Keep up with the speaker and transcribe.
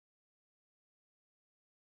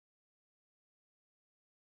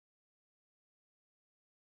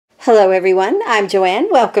Hello everyone, I'm Joanne.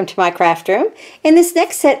 Welcome to my craft room. In this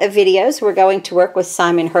next set of videos, we're going to work with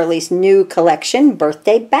Simon Hurley's new collection,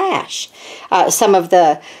 Birthday Bash. Some of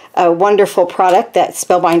the wonderful product that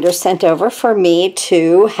Spellbinders sent over for me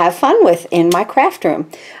to have fun with in my craft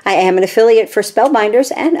room. I am an affiliate for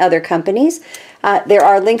Spellbinders and other companies. There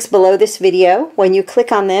are links below this video. When you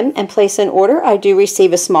click on them and place an order, I do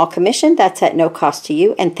receive a small commission. That's at no cost to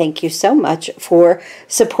you, and thank you so much for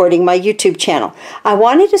supporting my YouTube channel. I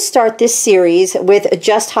wanted to start this series with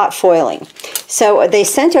just hot foiling. So they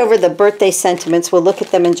sent over the birthday sentiments. We'll look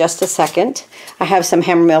at them in just a second. I have some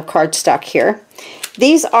hammermill cardstock here.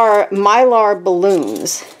 These are Mylar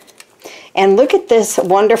balloons. And look at this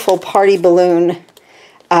wonderful party balloon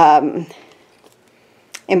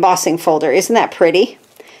embossing folder. Isn't that pretty?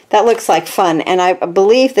 That looks like fun. And I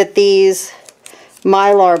believe that these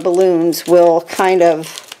Mylar balloons will kind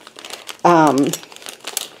of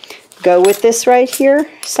go with this right here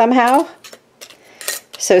somehow.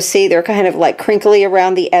 So see, they're kind of like crinkly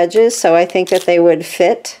around the edges, so I think that they would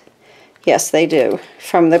fit. Yes, they do,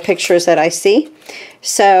 from the pictures that I see.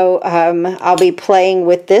 So I'll be playing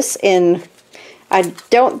with this in, I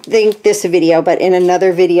don't think this video, but in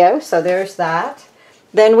another video. So there's that.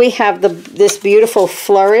 Then we have this beautiful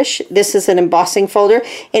flourish. This is an embossing folder.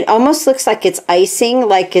 It almost looks like it's icing,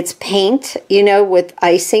 like it's paint, you know, with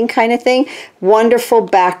icing kind of thing. Wonderful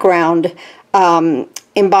background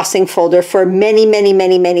embossing folder for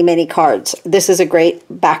many cards. This is a great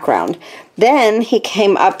background. Then he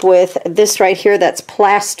came up with this right here that's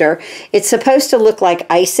plaster. It's supposed to look like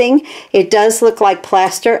icing. It does look like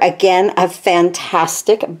plaster. Again, a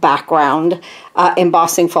fantastic background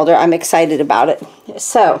embossing folder. I'm excited about it.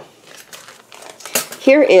 So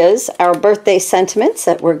here is our birthday sentiments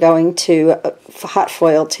that we're going to hot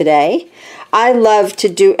foil today. I love to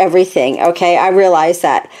do everything, okay? I realize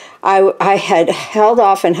that. I had held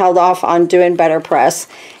off on doing better press,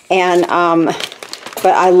 and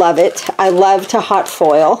but I love it. I love to hot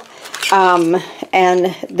foil.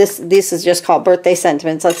 And this is just called Birthday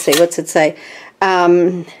Sentiments. Let's see, what's it say?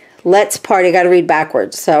 Let's party. I got to read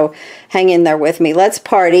backwards, so hang in there with me. Let's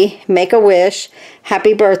party, make a wish,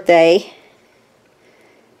 happy birthday,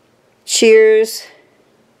 cheers,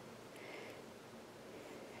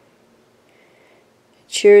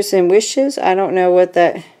 cheers and wishes. I don't know what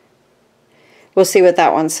that, we'll see what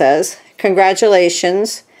that one says.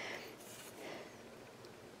 Congratulations.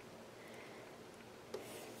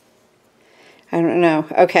 I don't know.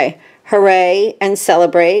 Okay. Hooray and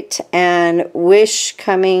celebrate and wish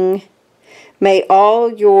coming. May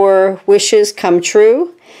all your wishes come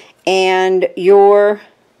true and your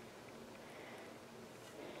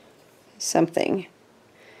something.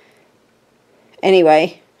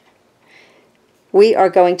 Anyway, we are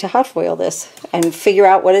going to hot foil this and figure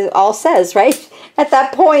out what it all says, right? At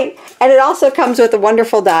that point. And it also comes with a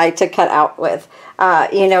wonderful die to cut out with,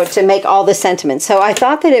 you know, to make all the sentiments. So I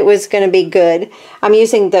thought that it was going to be good. I'm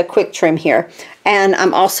using the quick trim here. And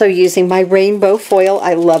I'm also using my rainbow foil.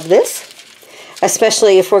 I love this,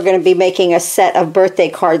 especially if we're going to be making a set of birthday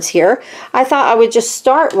cards here. I thought I would just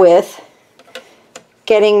start with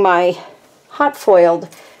getting my hot foiled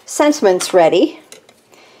sentiments ready.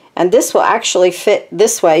 And this will actually fit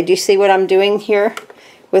this way. Do you see what I'm doing here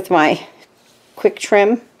with my quick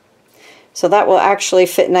trim? So that will actually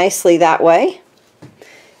fit nicely that way.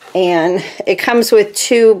 And it comes with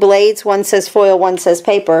two blades. One says foil, one says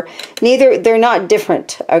paper. They're not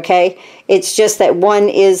different, okay? It's just that one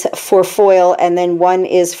is for foil and then one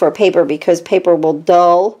is for paper, because paper will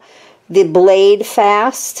dull the blade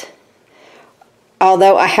fast.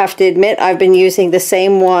 Although I have to admit, I've been using the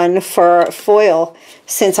same one for foil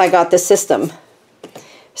since I got the system.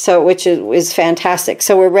 So, which is fantastic.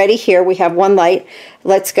 So we're ready here. We have one light.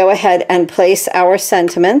 Let's go ahead and place our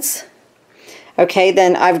sentiments. Okay,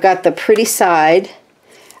 then I've got the pretty side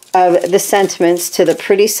of the sentiments to the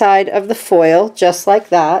pretty side of the foil, just like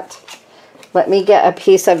that. Let me get a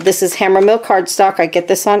piece of, this is hammermill cardstock. I get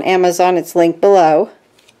this on Amazon. It's linked below.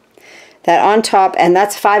 That on top, and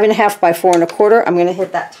that's 5.5 by 4 1/4. I'm going to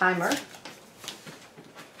hit that timer.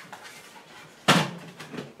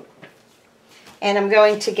 And I'm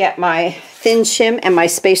going to get my thin shim and my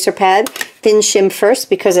spacer pad. Thin shim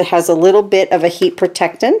first because it has a little bit of a heat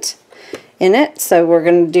protectant in it. So we're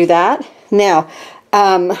going to do that. Now,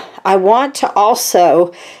 I want to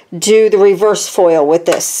also do the reverse foil with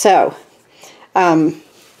this. So,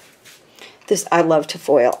 this, I love to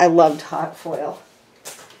foil. I loved hot foil.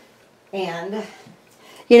 And,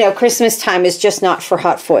 you know, Christmas time is just not for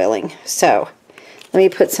hot foiling. So, let me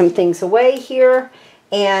put some things away here.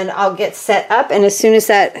 And I'll get set up, and as soon as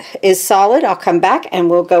that is solid, I'll come back and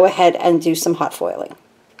we'll go ahead and do some hot foiling.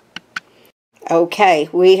 Okay,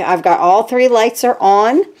 I've got all 3 lights are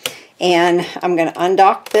on, and I'm going to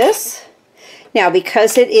undock this. Now,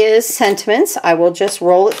 because it is sentiments, I will just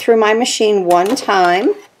roll it through my machine one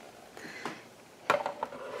time.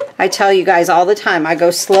 I tell you guys all the time, I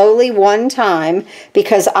go slowly one time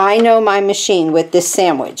because I know my machine with this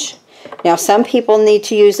sandwich. Now, some people need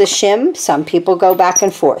to use a shim, some people go back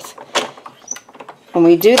and forth. When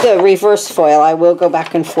we do the reverse foil, I will go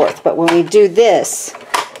back and forth, but when we do this,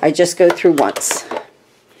 I just go through once.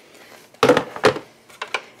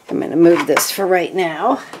 I'm going to move this for right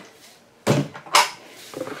now.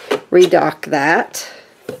 Redock that.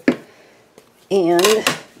 And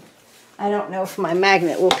I don't know if my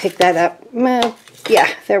magnet will pick that up. Yeah,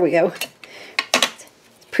 there we go. It's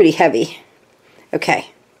pretty heavy.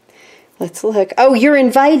 Okay, let's look. Oh, you're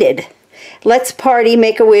invited. Let's party,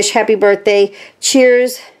 make a wish, happy birthday,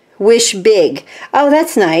 cheers, wish big. Oh,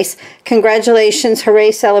 that's nice. Congratulations,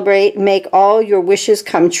 hooray, celebrate, make all your wishes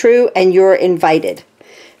come true, and you're invited.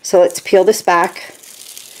 So let's peel this back.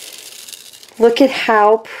 Look at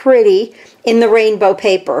how pretty in the rainbow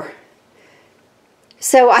paper.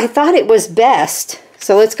 So I thought it was best.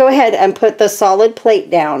 So let's go ahead and put the solid plate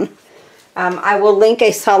down. I will link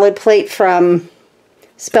a solid plate from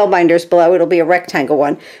Spellbinders below. It'll be a rectangle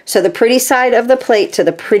one. So the pretty side of the plate to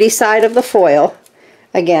the pretty side of the foil.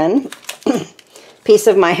 Again, piece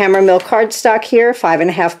of my hammer mill cardstock here,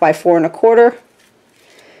 5.5 by 4 1/4.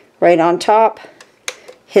 Right on top.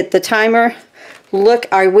 Hit the timer. Look,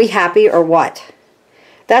 are we happy or what?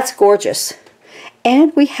 That's gorgeous.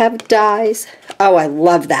 And we have dies. Oh, I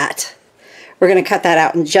love that. We're going to cut that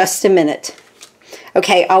out in just a minute.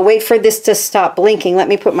 Okay, I'll wait for this to stop blinking. Let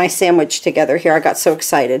me put my sandwich together here. I got so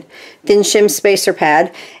excited. Thin shim spacer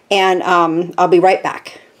pad, and I'll be right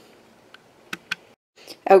back.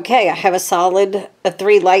 Okay, I have a solid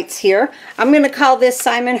 3 lights here. I'm going to call this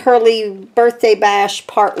Simon Hurley Birthday Bash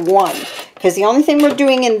Part 1, because the only thing we're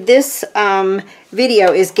doing in this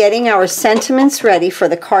video is getting our sentiments ready for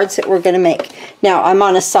the cards that we're going to make. Now, I'm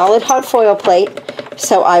on a solid hot foil plate,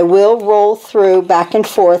 so I will roll through back and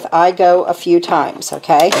forth. I go a few times,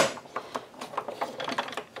 okay?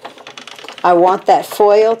 I want that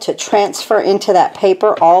foil to transfer into that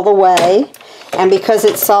paper all the way, and because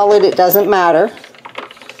it's solid, it doesn't matter.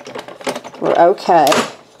 We're okay.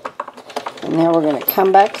 And now we're going to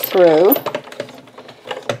come back through.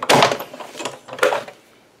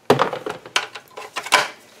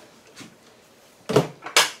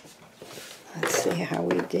 Let's see how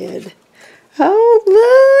we did.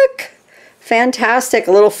 Oh, look! Fantastic.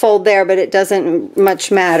 A little fold there, but it doesn't much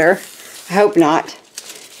matter. I hope not.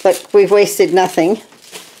 But we've wasted nothing.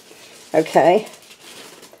 Okay.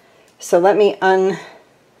 So let me unplug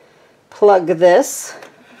this.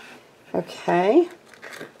 Okay,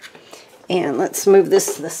 and let's move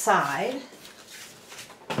this to the side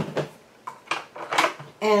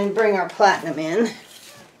and bring our platinum in.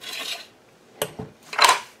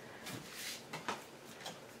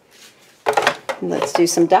 Let's do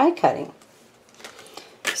some die cutting.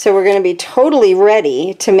 So we're going to be totally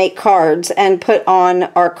ready to make cards and put on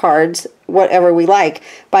our cards whatever we like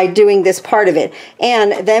by doing this part of it.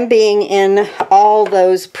 And them being in all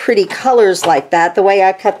those pretty colors like that, the way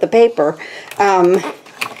I cut the paper,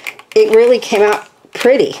 it really came out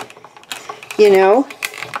pretty, you know.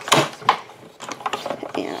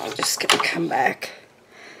 And I'm just going to come back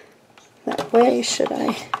that way. Should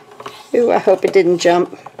I? Ooh, I hope it didn't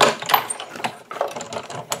jump.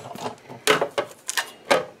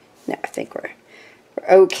 No, I think we're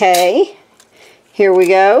okay. Here we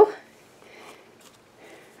go.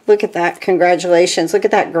 Look at that. Congratulations. Look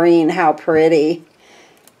at that green. How pretty.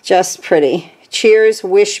 Just pretty. Cheers,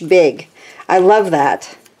 wish big. I love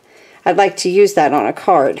that. I'd like to use that on a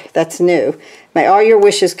card. That's new. May all your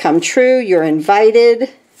wishes come true. You're invited.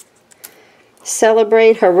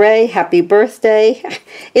 Celebrate. Hooray. Happy birthday.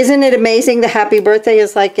 Isn't it amazing the happy birthday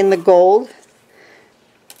is like in the gold?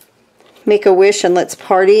 Make a wish and let's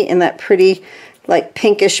party in that pretty like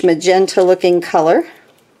pinkish magenta looking color.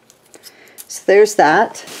 So there's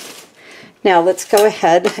that. Now let's go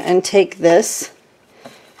ahead and take this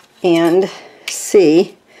and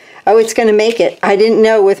see. Oh, it's going to make it. I didn't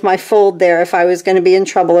know with my fold there if I was going to be in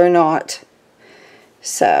trouble or not.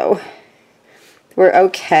 So we're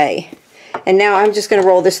okay. And now I'm just going to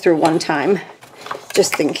roll this through one time,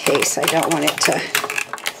 just in case. I don't want it to,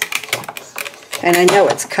 and I know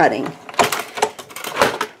it's cutting.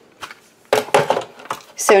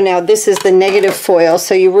 So now this is the negative foil,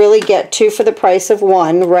 so you really get 2 for the price of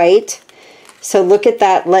 1, right? So look at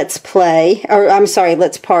that, let's play, or I'm sorry,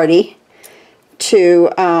 let's party, to,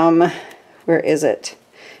 where is it?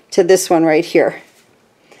 To this one right here.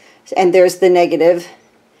 And there's the negative.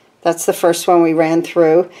 That's the first one we ran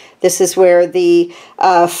through. This is where the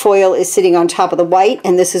foil is sitting on top of the white,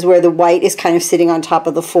 and this is where the white is kind of sitting on top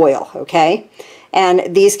of the foil, okay?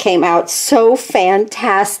 And these came out so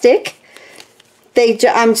fantastic.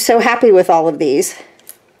 I'm so happy with all of these.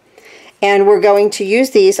 And we're going to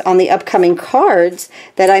use these on the upcoming cards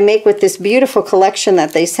that I make with this beautiful collection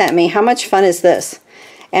that they sent me. How much fun is this?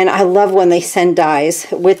 And I love when they send dies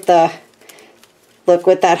with the, look,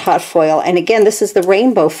 with that hot foil. And again, this is the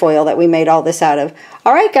rainbow foil that we made all this out of.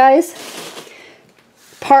 All right, guys.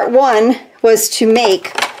 Part 1 was to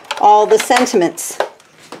make all the sentiments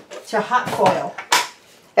to hot foil.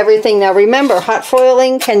 Everything. Now remember, hot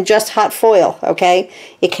foiling can just hot foil, okay?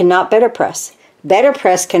 It cannot better press. Better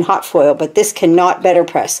press can hot foil, but this cannot better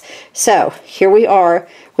press. So here we are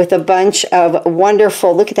with a bunch of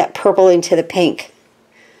wonderful, look at that purple into the pink.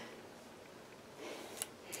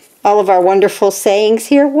 All of our wonderful sayings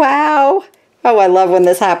here. Wow. Oh, I love when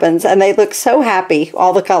this happens. And they look so happy,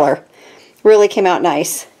 all the color. Really came out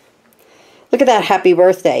nice. Look at that happy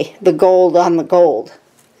birthday. The gold on the gold.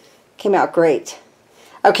 Came out great.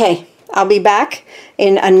 Okay, I'll be back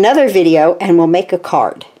in another video and we'll make a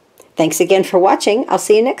card. Thanks again for watching. I'll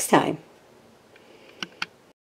see you next time.